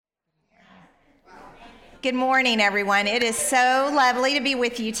Good morning, everyone. It is so lovely to be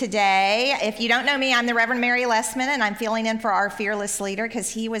with you today. If you don't know me, I'm the Reverend Mary Lessman, and I'm filling in for our fearless leader because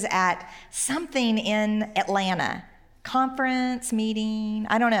he was at something in Atlanta. Conference, meeting,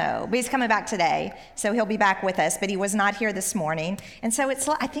 I don't know, but he's coming back today, so he'll be back with us, but he was not here this morning. And so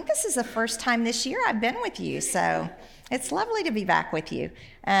I think this is the first time this year I've been with you, so it's lovely to be back with you.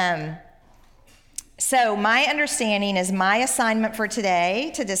 So my understanding is my assignment for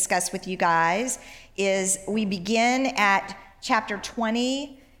today to discuss with you guys is we begin at chapter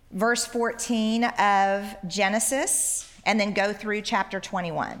 20, verse 14 of Genesis, and then go through chapter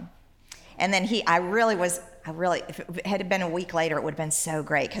 21. And then if it had been a week later, it would have been so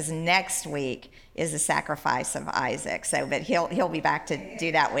great, because next week is the sacrifice of Isaac. But he'll be back to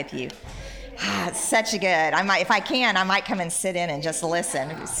do that with you. It's such a good. If I might come and sit in and just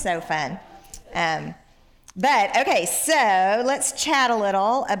listen. It's so fun. Okay, so let's chat a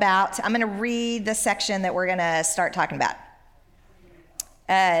little about, I'm going to read the section that we're going to start talking about.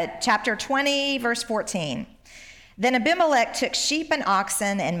 Chapter 20, verse 14. Then Abimelech took sheep and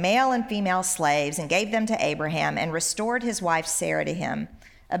oxen and male and female slaves and gave them to Abraham and restored his wife Sarah to him.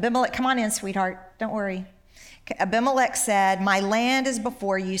 Abimelech, come on in, sweetheart. Don't worry. Abimelech said, "My land is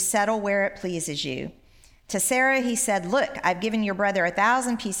before you. Settle where it pleases you." To Sarah he said, "Look, I've given your brother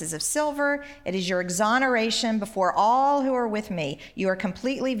 1,000 pieces of silver. It is your exoneration before all who are with me. You are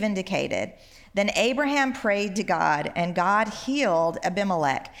completely vindicated." Then Abraham prayed to God, and God healed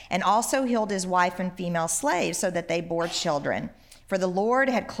Abimelech and also healed his wife and female slaves so that they bore children. For the Lord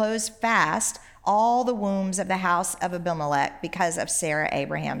had closed fast all the wombs of the house of Abimelech because of Sarah,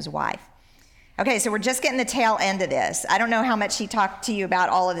 Abraham's wife. Okay, so we're just getting the tail end of this. I don't know how much he talked to you about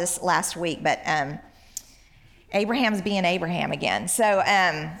all of this last week, but Abraham's being Abraham again. So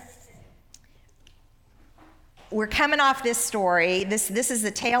we're coming off this story. This is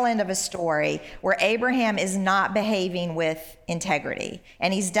the tail end of a story where Abraham is not behaving with integrity,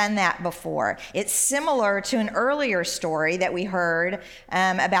 and he's done that before. It's similar to an earlier story that we heard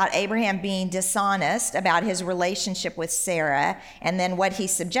about Abraham being dishonest about his relationship with Sarah and then what he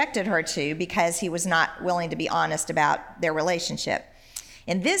subjected her to because he was not willing to be honest about their relationship.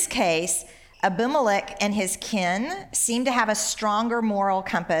 In this case, Abimelech and his kin seem to have a stronger moral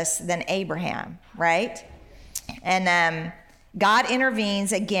compass than Abraham, right? And God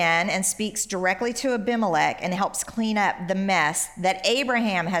intervenes again and speaks directly to Abimelech and helps clean up the mess that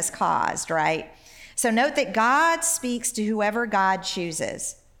Abraham has caused, right? So note that God speaks to whoever God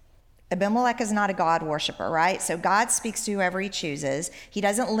chooses. Abimelech is not a God worshiper, right? So God speaks to whoever he chooses. He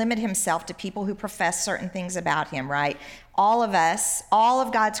doesn't limit himself to people who profess certain things about him, right? All of us, all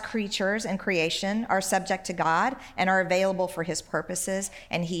of God's creatures and creation are subject to God and are available for his purposes,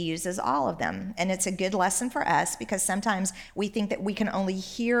 and he uses all of them. And it's a good lesson for us because sometimes we think that we can only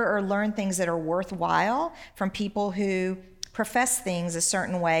hear or learn things that are worthwhile from people who profess things a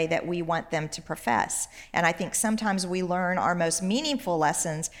certain way that we want them to profess. And I think sometimes we learn our most meaningful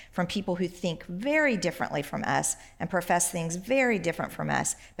lessons from people who think very differently from us and profess things very different from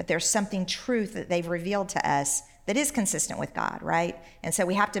us, but there's something truth that they've revealed to us that is consistent with God, right? And so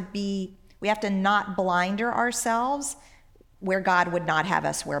we have to not blinder ourselves where God would not have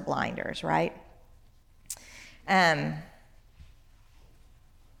us wear blinders, right?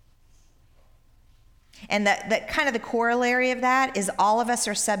 And the kind of the corollary of that is all of us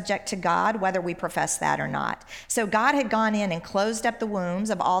are subject to God, whether we profess that or not. So God had gone in and closed up the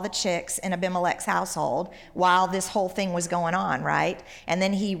wombs of all the chicks in Abimelech's household while this whole thing was going on, right? And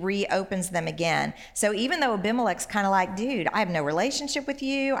then he reopens them again. So even though Abimelech's kind of like, dude, I have no relationship with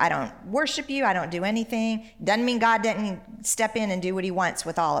you. I don't worship you. I don't do anything. Doesn't mean God didn't step in and do what he wants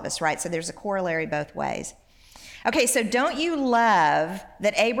with all of us, right? So there's a corollary both ways. Okay, so don't you love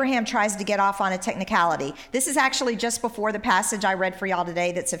that Abraham tries to get off on a technicality? This is actually just before the passage I read for y'all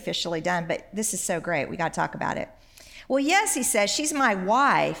today that's officially done, but this is so great. We got to talk about it. Well, yes, he says, she's my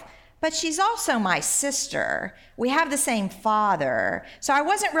wife, but she's also my sister. We have the same father. So I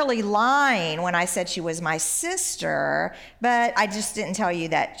wasn't really lying when I said she was my sister, but I just didn't tell you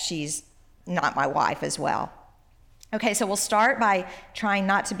that she's not my wife as well. Okay, so we'll start by trying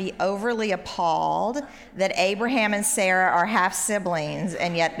not to be overly appalled that Abraham and Sarah are half siblings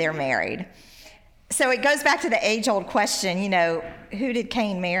and yet they're married. So it goes back to the age-old question, who did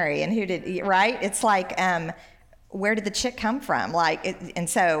Cain marry and who did, right? It's like, where did the chick come from?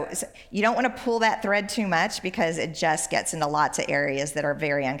 So you don't want to pull that thread too much because it just gets into lots of areas that are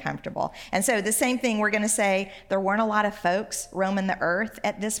very uncomfortable. And so the same thing we're going to say, there weren't a lot of folks roaming the earth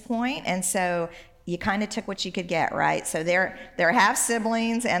at this point. And so you kind of took what you could get, right? So they're half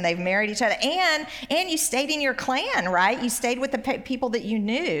siblings, and they've married each other, and you stayed in your clan, right? You stayed with the people that you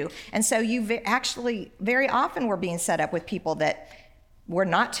knew, and so you actually very often were being set up with people that were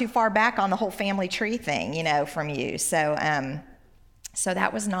not too far back on the whole family tree thing, from you. So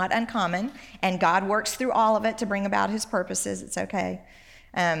that was not uncommon, and God works through all of it to bring about His purposes. It's okay.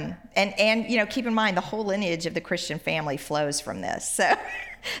 And keep in mind, the whole lineage of the Christian family flows from this.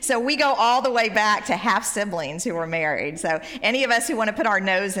 So we go all the way back to half siblings who were married. So any of us who want to put our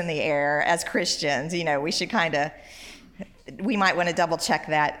nose in the air as Christians, we should we might want to double check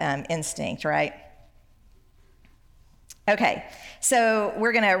that instinct, right? Okay, so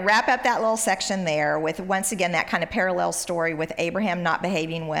we're going to wrap up that little section there with, once again, that kind of parallel story with Abraham not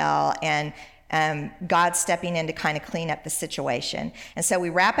behaving well and God stepping in to kind of clean up the situation. And so we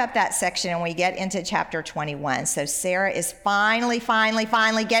wrap up that section and we get into chapter 21. So Sarah is finally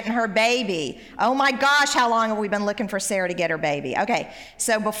getting her baby. Oh my gosh, how long have we been looking for Sarah to get her baby? Okay,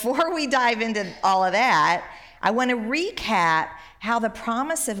 so before we dive into all of that, I want to recap how the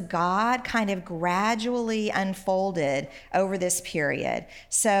promise of God kind of gradually unfolded over this period.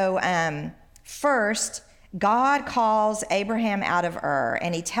 So first, God calls Abraham out of Ur,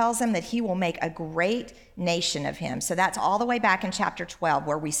 and he tells him that he will make a great nation of him. So that's all the way back in chapter 12,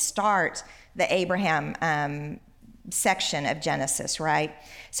 where we start the Abraham section of Genesis, right?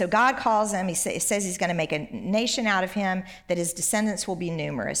 So God calls him, he says he's going to make a nation out of him, that his descendants will be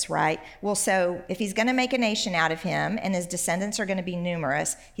numerous, right? Well, so if he's going to make a nation out of him and his descendants are going to be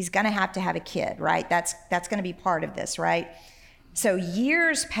numerous, he's going to have a kid, right? That's going to be part of this, right? So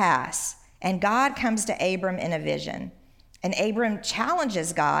years pass, and God comes to Abram in a vision. And Abram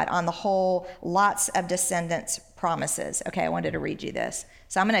challenges God on the whole lots of descendants promises. Okay, I wanted to read you this.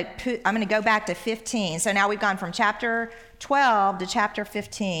 So I'm going to go back to 15. So now we've gone from chapter 12 to chapter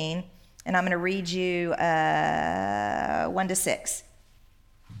 15, and I'm going to read you 1 to 6.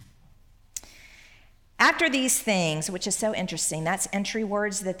 After these things, which is so interesting, that's entry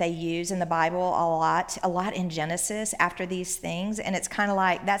words that they use in the Bible a lot in Genesis, after these things, and it's kind of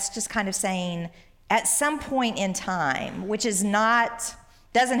like, that's just kind of saying at some point in time, which is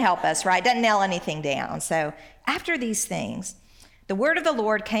doesn't help us, right? Doesn't nail anything down. So after these things, the word of the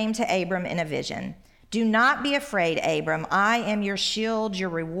Lord came to Abram in a vision. Do not be afraid, Abram. I am your shield. Your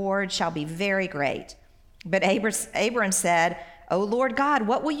reward shall be very great. But Abram said, O Lord God,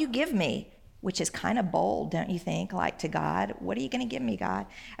 what will you give me? Which is kind of bold, don't you think? Like, to God, what are you going to give me, God?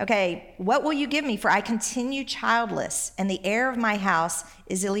 Okay, what will you give me? For I continue childless, and the heir of my house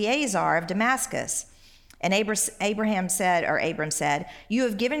is Eliezer of Damascus. And Abram said, you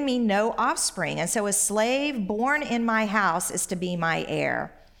have given me no offspring, and so a slave born in my house is to be my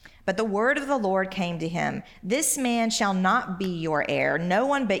heir. But the word of the Lord came to him, this man shall not be your heir. No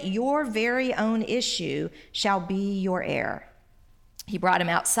one but your very own issue shall be your heir. He brought him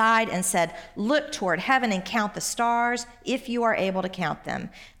outside and said, look toward heaven and count the stars, if you are able to count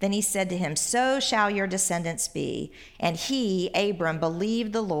them. Then he said to him, so shall your descendants be. And he, Abram,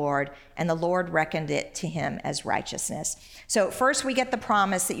 believed the Lord, and the Lord reckoned it to him as righteousness. So first we get the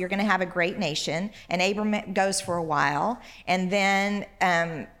promise that you're going to have a great nation, and Abram goes for a while, and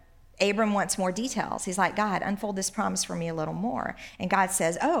then Abram wants more details. He's like, God, unfold this promise for me a little more. And God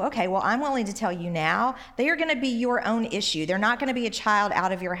says, oh, okay, well, I'm willing to tell you now, they are going to be your own issue. They're not going to be a child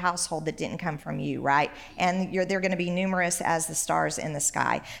out of your household that didn't come from you, right? And they're going to be numerous as the stars in the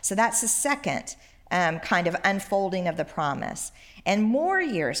sky. So that's the second kind of unfolding of the promise. And more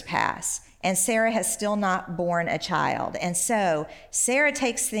years pass, and Sarah has still not born a child. And so Sarah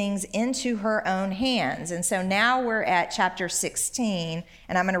takes things into her own hands. And so now we're at chapter 16,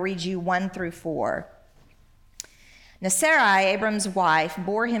 and I'm going to read you 1 through 4. Now Sarai, Abram's wife,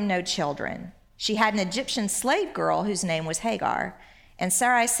 bore him no children. She had an Egyptian slave girl whose name was Hagar. And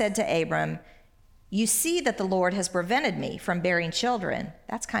Sarai said to Abram, you see that the Lord has prevented me from bearing children.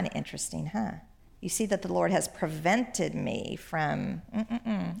 That's kind of interesting, huh? You see that the Lord has prevented me from,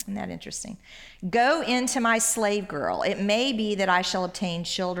 isn't that interesting? Go into my slave girl. It may be that I shall obtain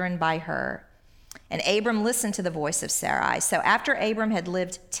children by her. And Abram listened to the voice of Sarai. So after Abram had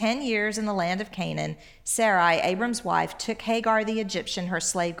lived 10 years in the land of Canaan, Sarai, Abram's wife, took Hagar the Egyptian, her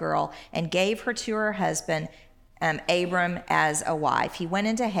slave girl, and gave her to her husband, Abram, as a wife. He went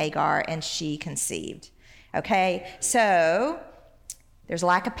into Hagar, and she conceived. Okay, so there's a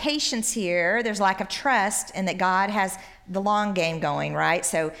lack of patience here. There's a lack of trust in that God has the long game going, right?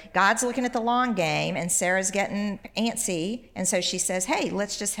 So God's looking at the long game, and Sarah's getting antsy. And so she says, hey,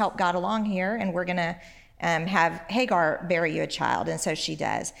 let's just help God along here, and we're going to have Hagar bear you a child. And so she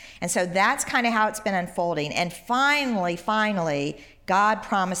does. And so that's kind of how it's been unfolding. And finally, God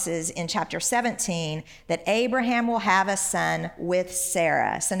promises in chapter 17 that Abraham will have a son with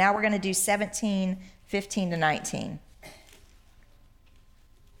Sarah. So now we're going to do 17, 15 to 19.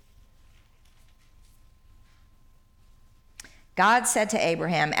 God said to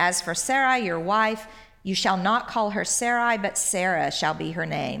Abraham, "As for Sarai, your wife, you shall not call her Sarai, but Sarah shall be her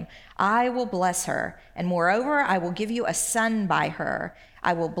name. I will bless her, and moreover, I will give you a son by her.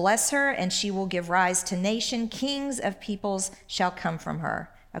 I will bless her, and she will give rise to nation. Kings of peoples shall come from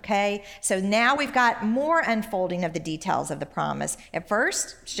her." Okay, so now we've got more unfolding of the details of the promise. At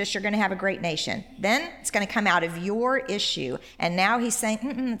first, it's just you're going to have a great nation. Then it's going to come out of your issue. And now he's saying,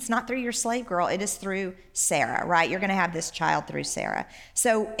 it's not through your slave girl. It is through Sarah, right? You're going to have this child through Sarah.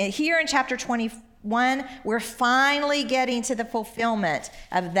 So here in chapter 21, we're finally getting to the fulfillment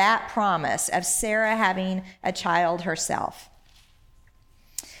of that promise of Sarah having a child herself.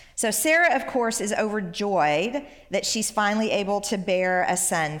 So Sarah, of course, is overjoyed that she's finally able to bear a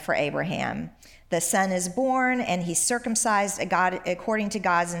son for Abraham. The son is born, and he's circumcised according to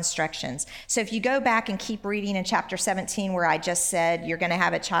God's instructions. So if you go back and keep reading in chapter 17, where I just said you're going to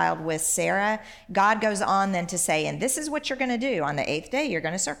have a child with Sarah, God goes on then to say, and this is what you're going to do. On the 8th day, you're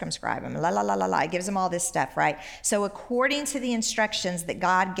going to circumscribe him. La, la, la, la, la. It gives them all this stuff, right? So according to the instructions that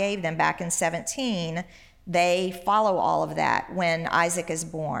God gave them back in 17, they follow all of that when Isaac is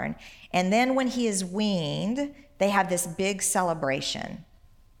born. And then when he is weaned, they have this big celebration.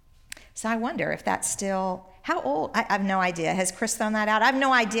 So I wonder if that's still, how old? I have no idea. Has Chris thrown that out? I have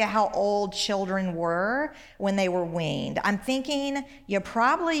no idea how old children were when they were weaned. I'm thinking you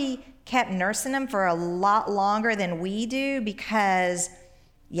probably kept nursing them for a lot longer than we do, because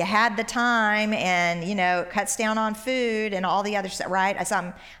you had the time, and it cuts down on food and all the other stuff, right?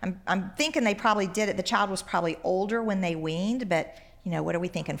 So I'm thinking they probably did it. The child was probably older when they weaned, but what are we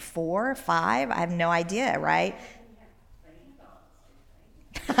thinking? 4, 5? I have no idea, right?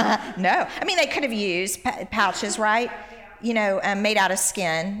 No, I mean they could have used pouches, right? Made out of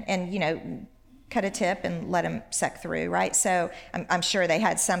skin, and cut a tip and let them suck through, right? So I'm sure they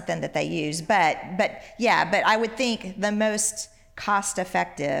had something that they used, but I would think the most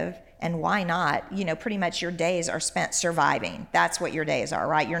cost-effective, and why not? Pretty much your days are spent surviving. That's what your days are,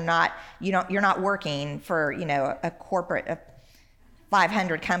 right? You're not working for a corporate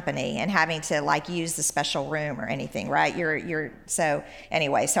 500 company and having to use the special room or anything, right? So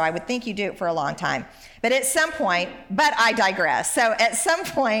anyway, so I would think you do it for a long time. But at some point, but I digress. So at some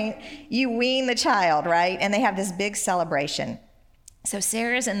point, you wean the child, right? And they have this big celebration. So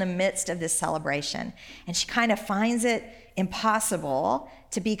Sarah's in the midst of this celebration, and she kind of finds it impossible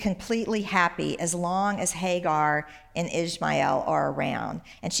to be completely happy as long as Hagar and Ishmael are around.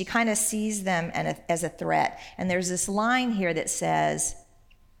 And she kind of sees them as a threat. And there's this line here that says,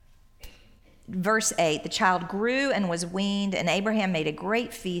 verse 8, "The child grew and was weaned, and Abraham made a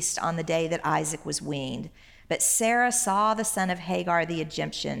great feast on the day that Isaac was weaned. But Sarah saw the son of Hagar the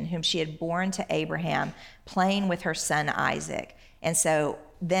Egyptian, whom she had borne to Abraham, playing with her son Isaac." And so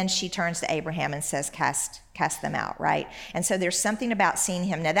then she turns to Abraham and says, cast them out, right? And so there's something about seeing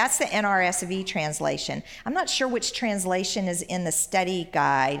him. Now, that's the NRSV translation. I'm not sure which translation is in the study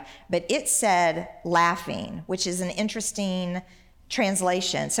guide, but it said laughing, which is an interesting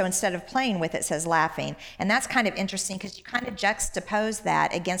translation. So instead of playing with, it says laughing. And that's kind of interesting because you kind of juxtapose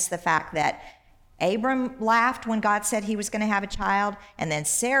that against the fact that Abram laughed when God said he was going to have a child, and then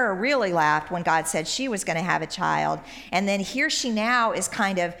Sarah really laughed when God said she was going to have a child. And then here she now is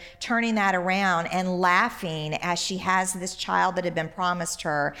kind of turning that around and laughing as she has this child that had been promised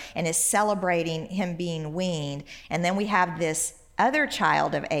her and is celebrating him being weaned. And then we have this other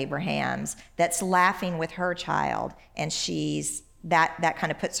child of Abraham's that's laughing with her child, and that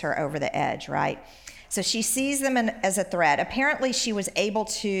kind of puts her over the edge, right? So she sees them as a threat. Apparently, she was able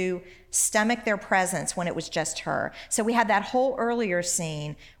to stomach their presence when it was just her. So we had that whole earlier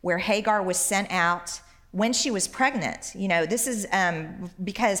scene where Hagar was sent out when she was pregnant. This is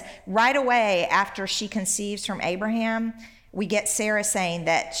because right away after she conceives from Abraham, we get Sarah saying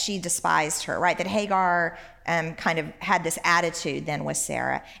that she despised her, right? That Hagar kind of had this attitude then with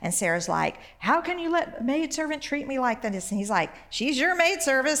Sarah. And Sarah's like, "How can you let a maidservant treat me like this?" And he's like, "She's your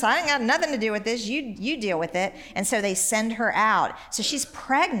maidservant. I ain't got nothing to do with this. You deal with it." And so they send her out. So she's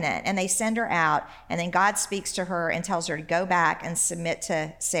pregnant, and they send her out. And then God speaks to her and tells her to go back and submit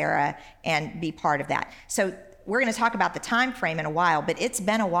to Sarah and be part of that. So we're going to talk about the time frame in a while, but it's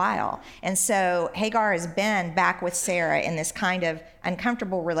been a while. And so Hagar has been back with Sarah in this kind of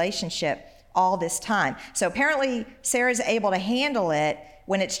uncomfortable relationship all this time. So apparently Sarah's able to handle it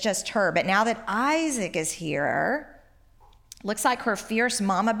when it's just her. But now that Isaac is here, looks like her fierce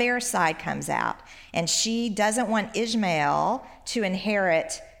mama bear side comes out, and she doesn't want Ishmael to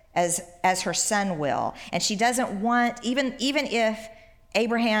inherit as her son will. And she doesn't want, even if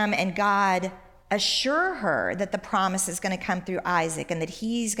Abraham and God assure her that the promise is going to come through Isaac and that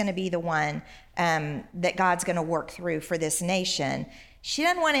he's going to be the one that God's going to work through for this nation, she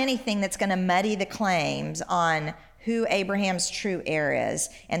doesn't want anything that's going to muddy the claims on who Abraham's true heir is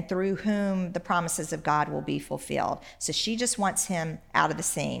and through whom the promises of God will be fulfilled. So she just wants him out of the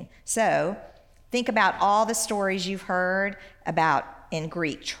scene. So think about all the stories you've heard about in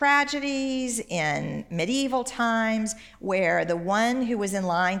Greek tragedies, in medieval times, where the one who was in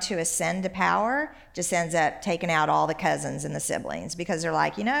line to ascend to power just ends up taking out all the cousins and the siblings because they're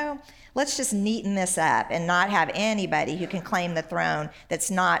like, let's just neaten this up and not have anybody who can claim the throne that's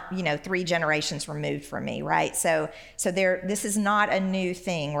not, 3 generations removed from me, right? So this is not a new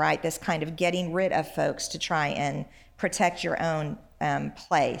thing, right? This kind of getting rid of folks to try and protect your own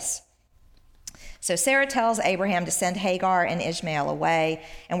place. So Sarah tells Abraham to send Hagar and Ishmael away,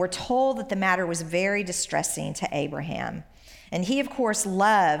 and we're told that the matter was very distressing to Abraham. And he, of course,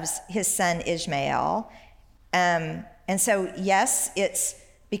 loves his son Ishmael. And so, yes, it's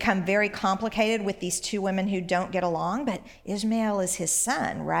become very complicated with these 2 women who don't get along, but Ishmael is his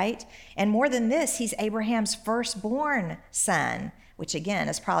son, right? And more than this, he's Abraham's firstborn son, which again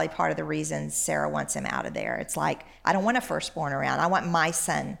is probably part of the reason Sarah wants him out of there. It's like, I don't want a firstborn around. I want my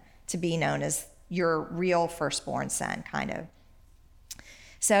son to be known as your real firstborn son, kind of.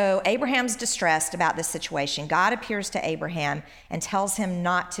 So Abraham's distressed about this situation. God appears to Abraham and tells him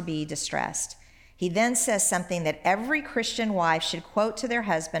not to be distressed. He then says something that every Christian wife should quote to their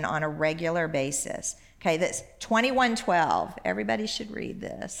husband on a regular basis. Okay, this 21:12. Everybody should read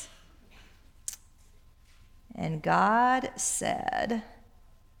this. And God said,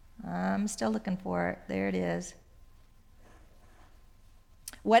 I'm still looking for it. There it is.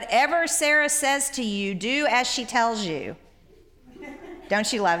 Whatever Sarah says to you, do as she tells you.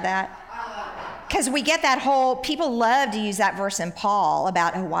 Don't you love that? Because we get that people love to use that verse in Paul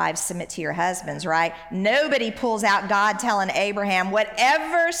about wives submit to your husbands, right? Nobody pulls out God telling Abraham,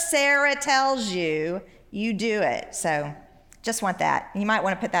 whatever Sarah tells you, you do it. So just want that. You might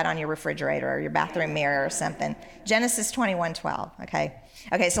want to put that on your refrigerator or your bathroom mirror or something. Genesis 21:12, okay?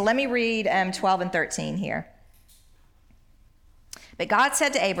 Okay, so let me read 12 and 13 here. But God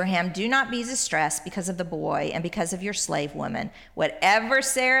said to Abraham, do not be distressed because of the boy and because of your slave woman. Whatever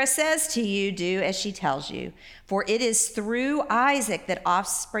Sarah says to you, do as she tells you. For it is through Isaac that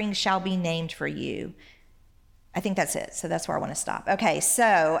offspring shall be named for you. I think that's it. So that's where I want to stop. Okay,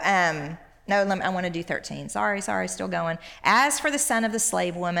 so I want to do 13. Sorry, still going. As for the son of the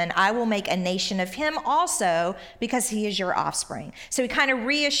slave woman, I will make a nation of him also because he is your offspring. So he kind of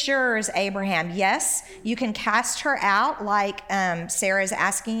reassures Abraham, yes, you can cast her out like Sarah is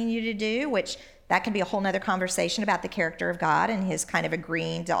asking you to do, which that can be a whole nother conversation about the character of God and his kind of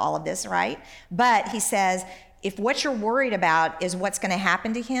agreeing to all of this, right? But he says, if what you're worried about is what's going to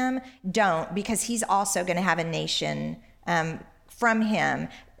happen to him, don't, because he's also going to have a nation from him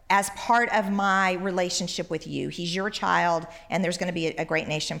as part of my relationship with you. He's your child, and there's going to be a great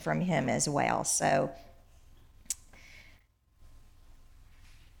nation from him as well. So,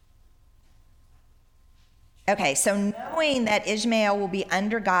 okay, so knowing that Ishmael will be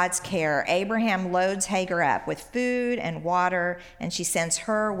under God's care, Abraham loads Hagar up with food and water, and she sends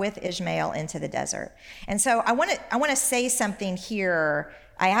her with Ishmael into the desert. And so I want to say something here.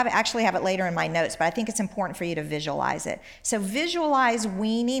 I actually have it later in my notes, but I think it's important for you to visualize it. So visualize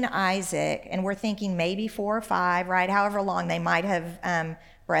weaning Isaac, and we're thinking maybe 4 or 5, right? However long they might have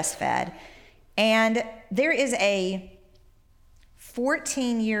breastfed. And there is a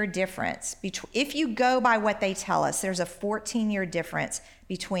 14-year difference. If you go by what they tell us, there's a 14-year difference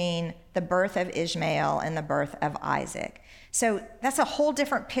between the birth of Ishmael and the birth of Isaac. So that's a whole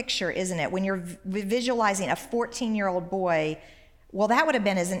different picture, isn't it? When you're visualizing a 14-year-old boy, well, that would have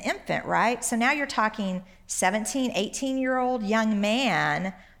been as an infant, right? So now you're talking 17, 18-year-old young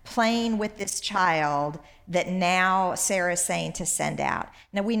man playing with this child that now Sarah is saying to send out.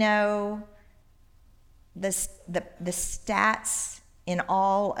 Now we know the stats in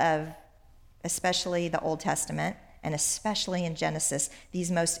all of, especially the Old Testament, and especially in Genesis,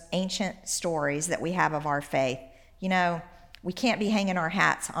 these most ancient stories that we have of our faith. We can't be hanging our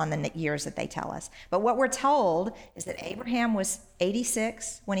hats on the years that they tell us. But what we're told is that Abraham was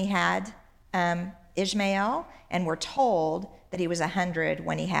 86 when he had Ishmael, and we're told that he was 100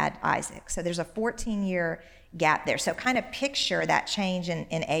 when he had Isaac. So there's a 14-year gap there. So kind of picture that change in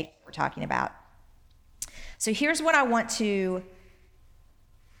age we're talking about. So here's what I want to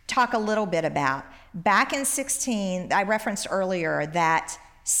talk a little bit about. back in 16, I referenced earlier that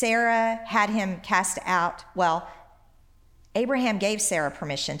Sarah had him cast out. Well, Abraham gave Sarah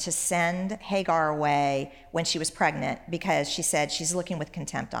permission to send Hagar away when she was pregnant because she said, she's looking with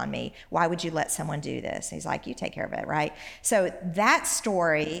contempt on me. Why would you let someone do this? He's like, you take care of it, right? So that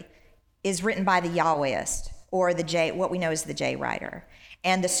story is written by the Yahwehist, or what we know as the J writer.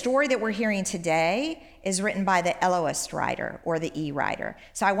 And the story that we're hearing today is written by the Elohist writer, or the E writer.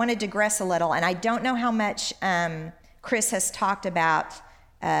 So I want to digress a little, and I don't know how much Chris has talked about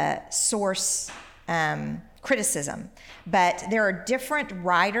source criticism, but there are different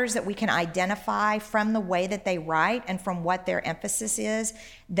writers that we can identify from the way that they write and from what their emphasis is,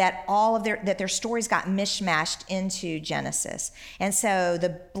 that their stories got mishmashed into Genesis. And so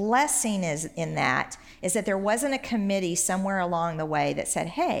the blessing is that there wasn't a committee somewhere along the way that said,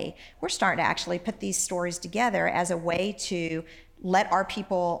 hey, we're starting to actually put these stories together as a way to let our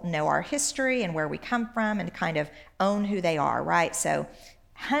people know our history and where we come from and kind of own who they are, right? So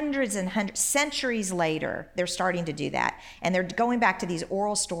hundreds and hundreds, centuries later, they're starting to do that. And they're going back to these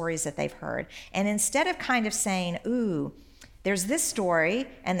oral stories that they've heard. And instead of kind of saying, ooh, there's this story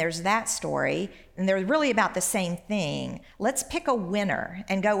and there's that story, and they're really about the same thing, let's pick a winner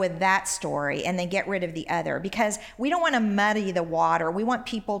and go with that story and then get rid of the other, because we don't want to muddy the water. We want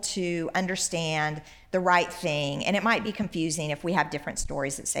people to understand the right thing, and it might be confusing if we have different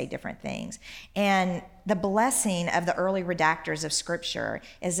stories that say different things. And the blessing of the early redactors of Scripture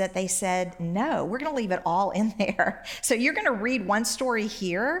is that they said, no, we're going to leave it all in there. So you're going to read one story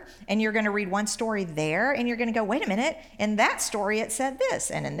here, and you're going to read one story there, and you're going to go, wait a minute, in that story it said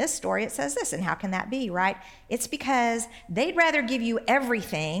this, and in this story it says this, and how can that be, right? It's because they'd rather give you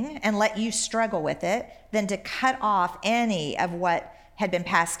everything and let you struggle with it than to cut off any of what had been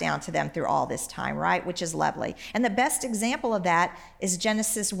passed down to them through all this time, right? Which is lovely. And the best example of that is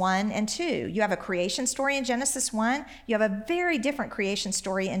Genesis 1 and 2. You have a creation story in Genesis 1. You have a very different creation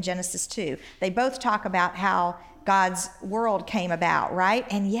story in Genesis 2. They both talk about how God's world came about, right?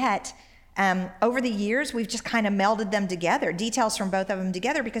 And yet, over the years, we've just kind of melded them together, details from both of them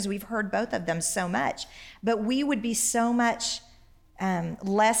together, because we've heard both of them so much. But we would be so much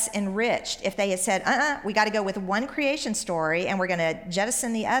less enriched if they had said, we got to go with one creation story and we're going to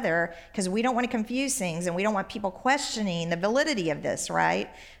jettison the other because we don't want to confuse things and we don't want people questioning the validity of this, right?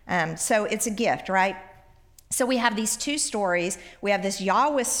 So it's a gift, right? So we have these two stories. We have this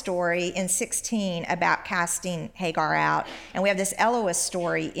Yahweh story in 16 about casting Hagar out, and we have this Elohist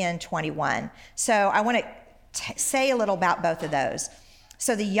story in 21. So I want to say a little about both of those.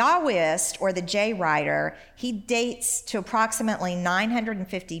 So the Yahwehist, or the J writer, he dates to approximately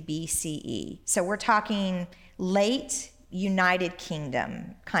 950 BCE. So we're talking late United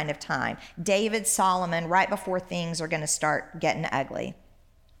Kingdom kind of time. David, Solomon, right before things are going to start getting ugly.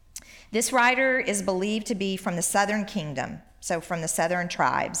 This writer is believed to be from the southern kingdom, so from the southern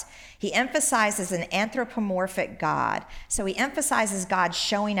tribes. He emphasizes an anthropomorphic God. So he emphasizes God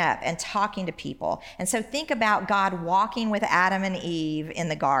showing up and talking to people. And so think about God walking with Adam and Eve in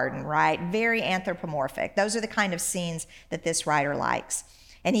the garden, right? Very anthropomorphic. Those are the kind of scenes that this writer likes.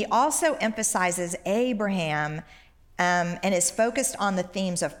 And he also emphasizes Abraham and is focused on the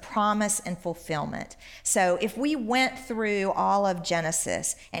themes of promise and fulfillment. So if we went through all of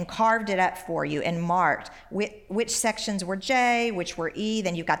Genesis and carved it up for you and marked which sections were J, which were E,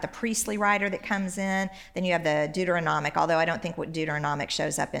 then you've got the priestly writer that comes in, then you have the Deuteronomic, although I don't think what Deuteronomic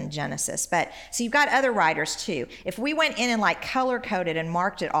shows up in Genesis. But so you've got other writers too. If we went in and like color-coded and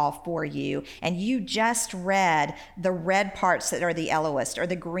marked it all for you, and you just read the red parts that are the Elohist or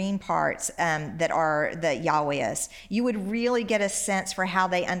the green parts that are the Yahwehist, you would really get a sense for how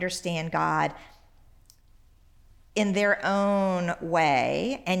they understand God in their own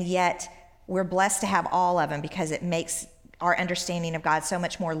way, and yet we're blessed to have all of them because it makes our understanding of God so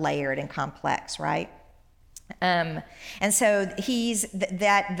much more layered and complex, right? And so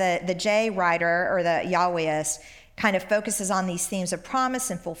the J writer, or the Yahwehist, kind of focuses on these themes of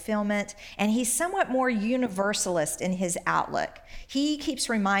promise and fulfillment, and he's somewhat more universalist in his outlook. He keeps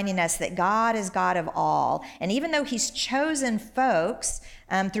reminding us that God is God of all, and even though he's chosen folks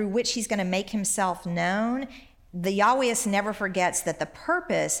through which he's going to make himself known, the Yahwehist never forgets that the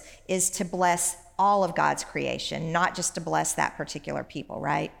purpose is to bless all of God's creation, not just to bless that particular people,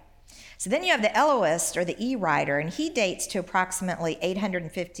 right? So then you have the Elohist, or the E writer, and he dates to approximately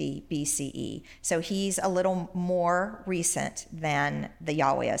 850 BCE. So he's a little more recent than the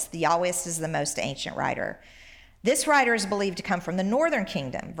Yahwehist. The Yahwehist is the most ancient writer. This writer is believed to come from the northern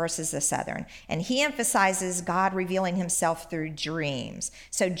kingdom versus the southern, and he emphasizes God revealing himself through dreams.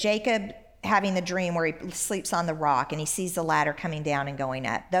 So Jacob having the dream where he sleeps on the rock and he sees the ladder coming down and going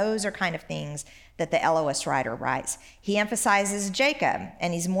up. Those are kind of things that the Elohist writer writes. He emphasizes Jacob,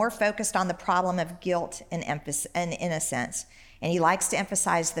 and he's more focused on the problem of guilt and innocence. And he likes to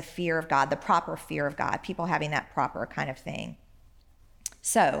emphasize the fear of God, the proper fear of God, people having that proper kind of thing.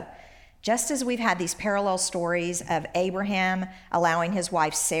 So, just as we've had these parallel stories of Abraham allowing his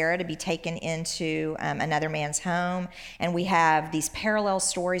wife Sarah to be taken into another man's home, and we have these parallel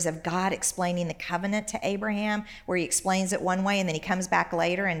stories of God explaining the covenant to Abraham, where he explains it one way and then he comes back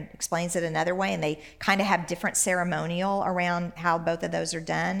later and explains it another way, and they kind of have different ceremonial around how both of those are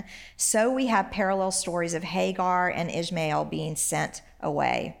done. So we have parallel stories of Hagar and Ishmael being sent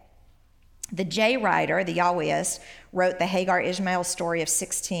away. The J writer, the Yahwehist, wrote the Hagar-Ishmael story of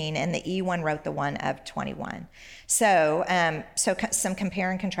 16, and the E one wrote the one of 21. So some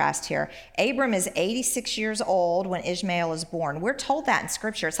compare and contrast here. Abram is 86 years old when Ishmael is born. We're told that in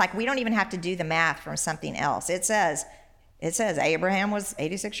Scripture. It's like we don't even have to do the math from something else. It says Abraham was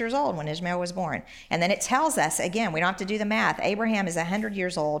 86 years old when Ishmael was born. And then it tells us, again, we don't have to do the math. Abraham is 100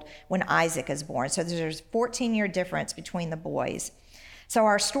 years old when Isaac is born. So there's a 14-year difference between the boys. So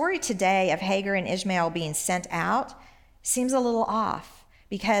our story today of Hagar and Ishmael being sent out seems a little off,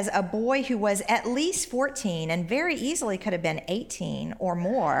 because a boy who was at least 14 and very easily could have been 18 or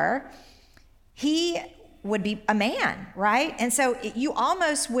more, he would be a man, right? And so you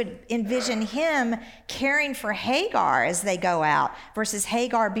almost would envision him caring for Hagar as they go out versus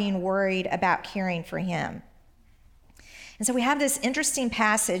Hagar being worried about caring for him. And so we have this interesting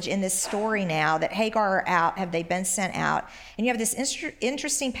passage in this story now that Hagar are out, have they been sent out? And you have this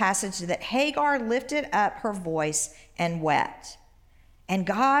interesting passage that Hagar lifted up her voice and wept. And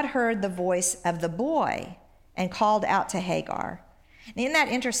God heard the voice of the boy and called out to Hagar. And isn't that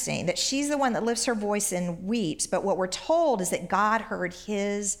interesting that she's the one that lifts her voice and weeps, but what we're told is that God heard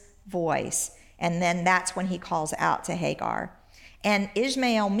his voice, and then that's when he calls out to Hagar. And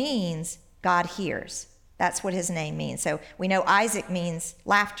Ishmael means God hears. That's what his name means. So we know Isaac means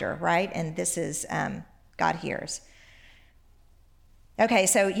laughter, right? And this is God hears. Okay,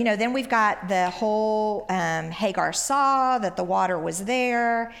 so, then we've got the whole Hagar saw that the water was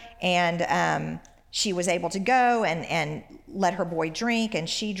there, and she was able to go and let her boy drink, and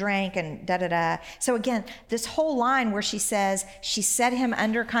she drank, and da-da-da. So again, this whole line where she says she set him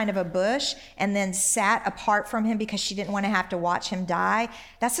under kind of a bush and then sat apart from him because she didn't want to have to watch him die,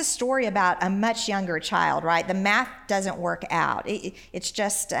 that's a story about a much younger child, right? The math doesn't work out. It's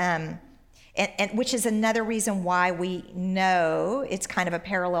just, and which is another reason why we know it's kind of a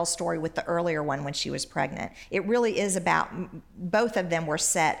parallel story with the earlier one when she was pregnant. It really is about, both of them were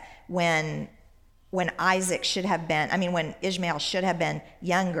set when Isaac should have been, when Ishmael should have been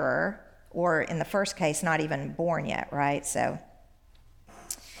younger, or in the first case, not even born yet, right? So,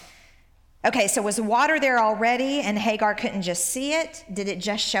 okay, so was the water there already and Hagar couldn't just see it? Did it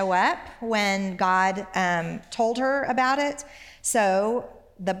just show up when God told her about it? So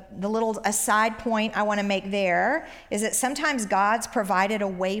the little aside point I want to make there is that sometimes God's provided a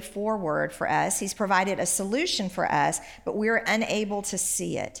way forward for us. He's provided a solution for us, but we're unable to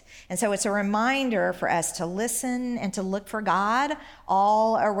see it. And so it's a reminder for us to listen and to look for God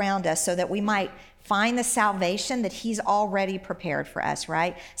all around us so that we might find the salvation that he's already prepared for us,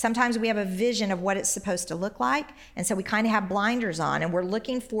 right? Sometimes we have a vision of what it's supposed to look like, and so we kind of have blinders on, and we're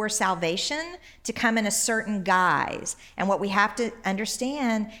looking for salvation to come in a certain guise. And what we have to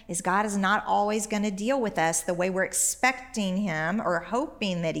understand is God is not always going to deal with us the way we're expecting him or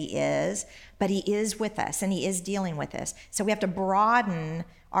hoping that he is, but he is with us, and he is dealing with us. So we have to broaden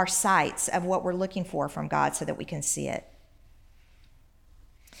our sights of what we're looking for from God so that we can see it.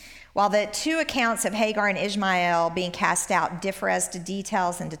 While the two accounts of Hagar and Ishmael being cast out differ as to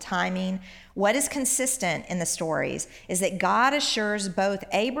details and to timing, what is consistent in the stories is that God assures both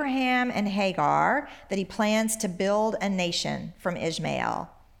Abraham and Hagar that he plans to build a nation from Ishmael,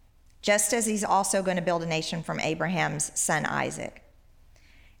 just as he's also going to build a nation from Abraham's son Isaac.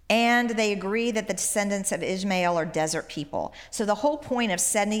 And they agree that the descendants of Ishmael are desert people. So the whole point of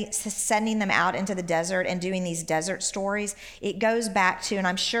sending them out into the desert and doing these desert stories, it goes back to, and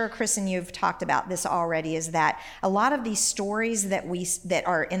I'm sure Chris and you have talked about this already, is that a lot of these stories that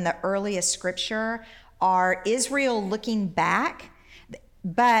are in the earliest scripture are Israel looking back.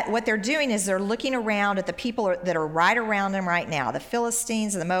 But what they're doing is they're looking around at the people that are right around them right now, the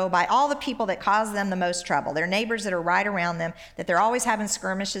Philistines and the Moabite, all the people that cause them the most trouble, their neighbors that are right around them, that they're always having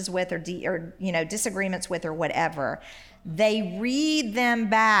skirmishes with or disagreements with or whatever. they read them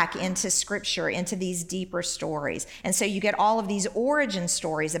back into scripture, into these deeper stories. And so you get all of these origin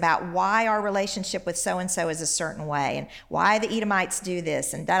stories about why our relationship with so-and-so is a certain way and why the Edomites do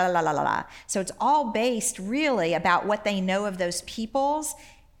this and da-la-la-la-la. So it's all based really about what they know of those peoples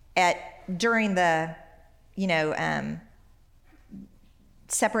during the,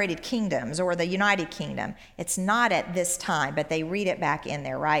 separated kingdoms or the United Kingdom. It's not at this time, but they read it back in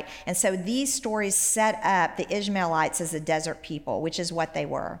there, right? And so these stories set up the Ishmaelites as a desert people, which is what they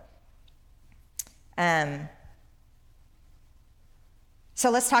were. So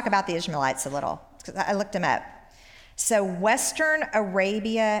let's talk about the Ishmaelites a little, because I looked them up. So Western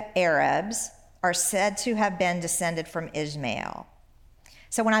Arabia Arabs are said to have been descended from Ishmael.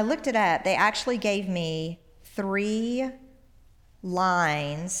 So when I looked it up, they actually gave me 3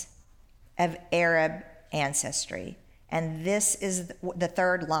 lines of Arab ancestry. And this is the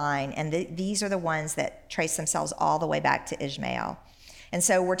 3rd line, and these are the ones that trace themselves all the way back to Ishmael. And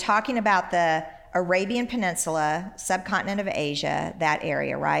so we're talking about the Arabian Peninsula, subcontinent of Asia, that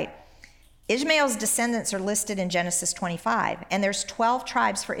area, right? Ishmael's descendants are listed in Genesis 25, and there's 12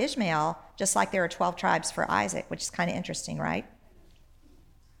 tribes for Ishmael, just like there are 12 tribes for Isaac, which is kind of interesting, right?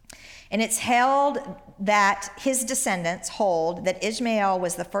 And it's held that his descendants hold that Ishmael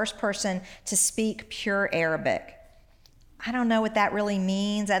was the first person to speak pure Arabic. I don't know what that really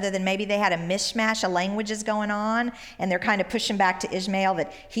means, other than maybe they had a mishmash of languages going on, and they're kind of pushing back to Ishmael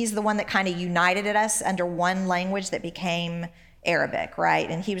that he's the one that kind of united us under one language that became Arabic,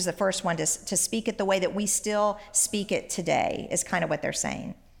 right? And he was the first one to speak it the way that we still speak it today, is kind of what they're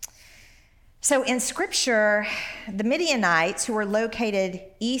saying. So in Scripture, the Midianites, who were located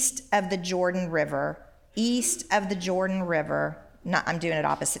east of the Jordan River, I'm doing it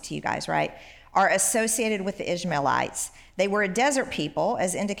opposite to you guys, right, are associated with the Ishmaelites. They were a desert people,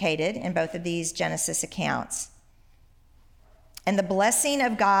 as indicated in both of these Genesis accounts. And the blessing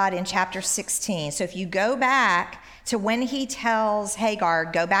of God in chapter 16, so if you go back to when he tells Hagar,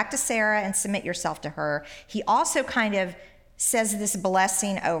 go back to Sarah and submit yourself to her, he also kind of says this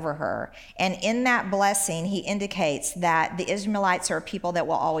blessing over her. And in that blessing, he indicates that the Ishmaelites are a people that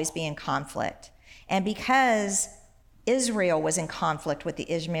will always be in conflict. And because Israel was in conflict with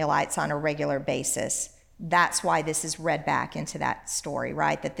the Ishmaelites on a regular basis, that's why this is read back into that story,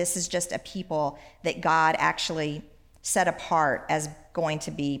 right? That this is just a people that God actually set apart as going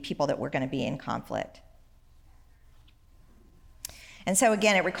to be people that were going to be in conflict. And so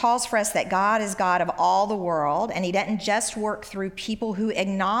again, it recalls for us that God is God of all the world, and he doesn't just work through people who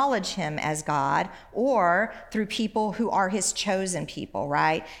acknowledge him as God or through people who are his chosen people,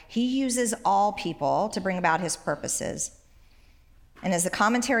 right? He uses all people to bring about his purposes. And as the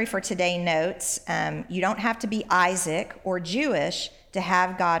commentary for today notes, you don't have to be Isaac or Jewish to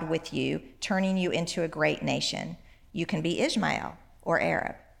have God with you, turning you into a great nation. You can be Ishmael or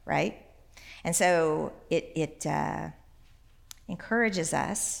Arab, right? And so it encourages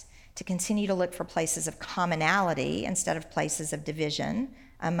us to continue to look for places of commonality instead of places of division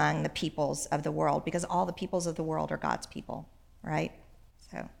among the peoples of the world, because all the peoples of the world are God's people, right?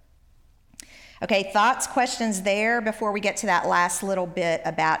 So, okay, thoughts, questions there before we get to that last little bit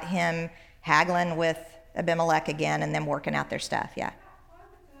about him haggling with Abimelech again and them working out their stuff, yeah.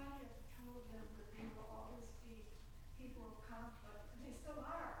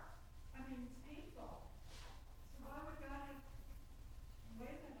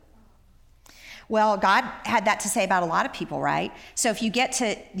 Well, God had that to say about a lot of people, right? So if you get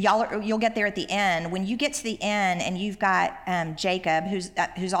to, you'll get there at the end. When you get to the end and you've got Jacob,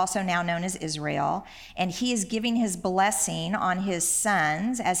 who's also now known as Israel, and he is giving his blessing on his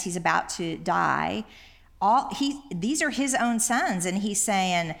sons as he's about to die. These are his own sons, and he's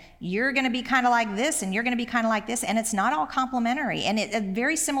saying, you're going to be kind of like this, and you're going to be kind of like this, and it's not all complimentary. And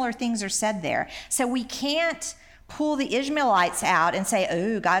very similar things are said there. So we can't pull the Ishmaelites out and say,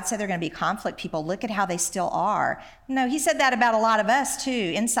 oh, God said they're going to be conflict people. Look at how they still are. No, he said that about a lot of us too,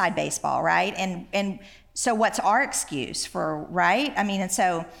 inside baseball, right? And so what's our excuse for, right? I mean, and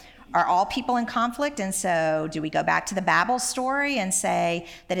so are all people in conflict? And so do we go back to the Babel story and say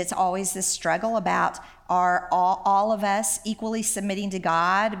that it's always this struggle about are all of us equally submitting to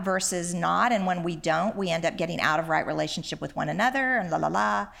God versus not? And when we don't, we end up getting out of right relationship with one another and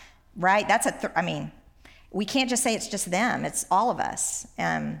right? That's we can't just say it's just them. It's all of us.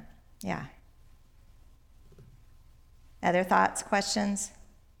 Yeah. Other thoughts, questions?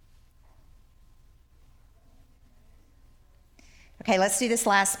 Okay, let's do this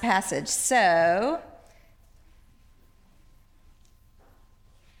last passage. So,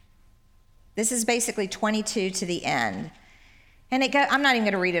 this is basically 22 to the end. And I'm not even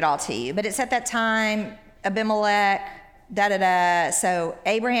going to read it all to you, but it's at that time, Abimelech, So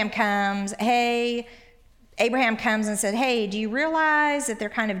Abraham comes and said, hey, do you realize that they're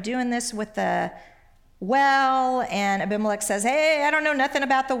kind of doing this with the well? And Abimelech says, hey, I don't know nothing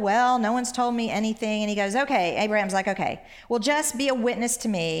about the well. No one's told me anything. And he goes, okay. Abraham's like, okay, well, just be a witness to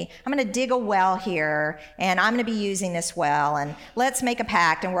me. I'm going to dig a well here, and I'm going to be using this well, and let's make a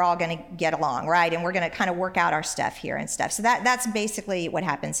pact, and we're all going to get along, right? And we're going to kind of work out our stuff here and stuff. So that's basically what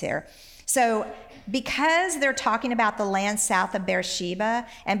happens here. So because they're talking about the land south of Beersheba,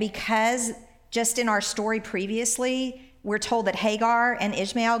 and because just in our story previously, we're told that Hagar and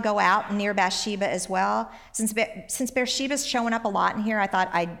Ishmael go out near Bathsheba as well. Since Beersheba's showing up a lot in here, I thought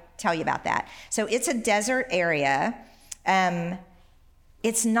I'd tell you about that. So it's a desert area.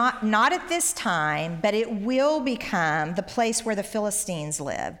 It's not at this time, but it will become the place where the Philistines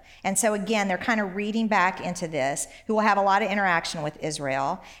live. And so again, they're kind of reading back into this, who will have a lot of interaction with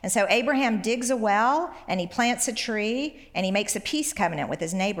Israel. And so Abraham digs a well, and he plants a tree, and he makes a peace covenant with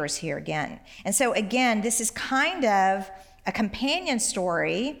his neighbors here again. And so again, this is kind of a companion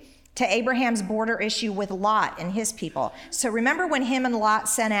story to Abraham's border issue with Lot and his people. So remember when him and Lot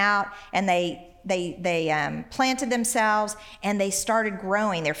sent out, and they planted themselves, and they started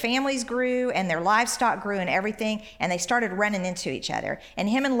growing. Their families grew, and their livestock grew, and everything, and they started running into each other. And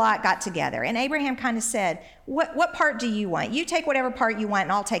him and Lot got together, and Abraham kind of said, what part do you want? You take whatever part you want,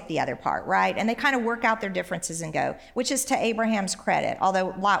 and I'll take the other part, right? And they kind of work out their differences and go, which is to Abraham's credit,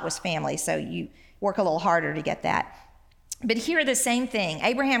 although Lot was family, so you work a little harder to get that. But here, the same thing.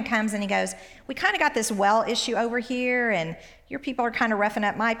 Abraham comes and he goes, we kind of got this well issue over here, and your people are kind of roughing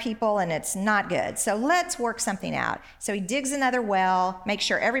up my people, and it's not good. So let's work something out. So he digs another well, makes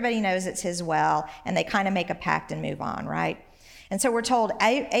sure everybody knows it's his well, and they kind of make a pact and move on, right? And so we're told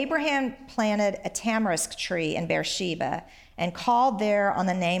Abraham planted a tamarisk tree in Beersheba and called there on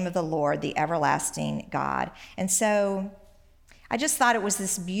the name of the Lord, the everlasting God. And so I just thought it was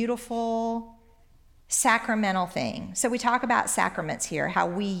this beautiful sacramental thing. So we talk about sacraments here, how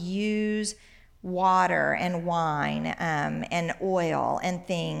we use water and wine and oil and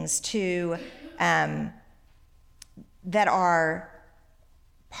things to that are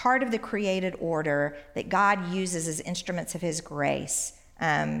part of the created order that God uses as instruments of his grace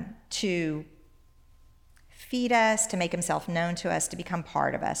to feed us, to make himself known to us, to become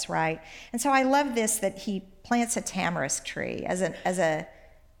part of us, right? And so I love this, that he plants a tamarisk tree as a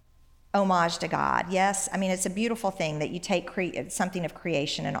homage to God. Yes, I mean, it's a beautiful thing that you take something of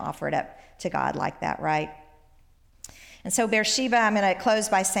creation and offer it up to God like that, right? And so Beersheba, I'm going to close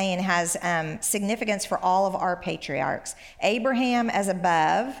by saying, has significance for all of our patriarchs. Abraham, as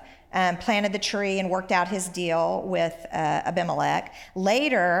above, planted the tree and worked out his deal with Abimelech.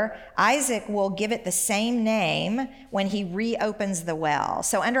 Later, Isaac will give it the same name when he reopens the well.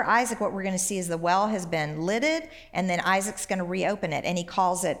 So under Isaac, what we're going to see is the well has been lidded, and then Isaac's going to reopen it, and he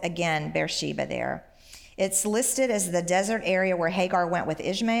calls it, again, Beersheba there. It's listed as the desert area where Hagar went with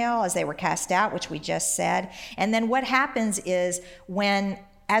Ishmael as they were cast out, which we just said. And then what happens is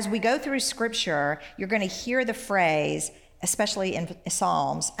as we go through Scripture, you're going to hear the phrase, especially in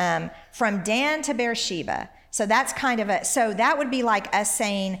Psalms, from Dan to Beersheba. So that's so that would be like us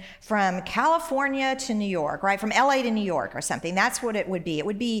saying from California to New York, right? From LA to New York or something. That's what it would be. It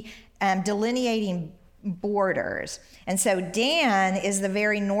would be delineating borders. And so Dan is the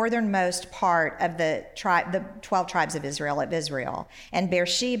very northernmost part of the 12 tribes of Israel. And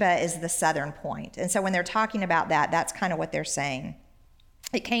Beersheba is the southern point. And so when they're talking about that, that's kind of what they're saying.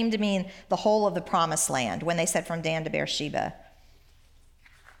 It came to mean the whole of the promised land when they said from Dan to Beersheba.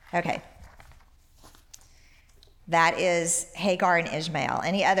 Okay. That is Hagar and Ishmael.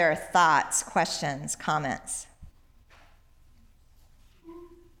 Any other thoughts, questions, comments?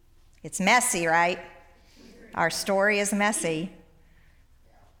 It's messy, right? Our story is messy.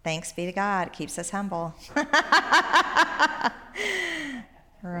 Thanks be to God. It keeps us humble.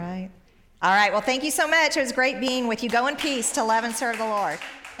 Right. All right. Well, thank you so much. It was great being with you. Go in peace to love and serve the Lord.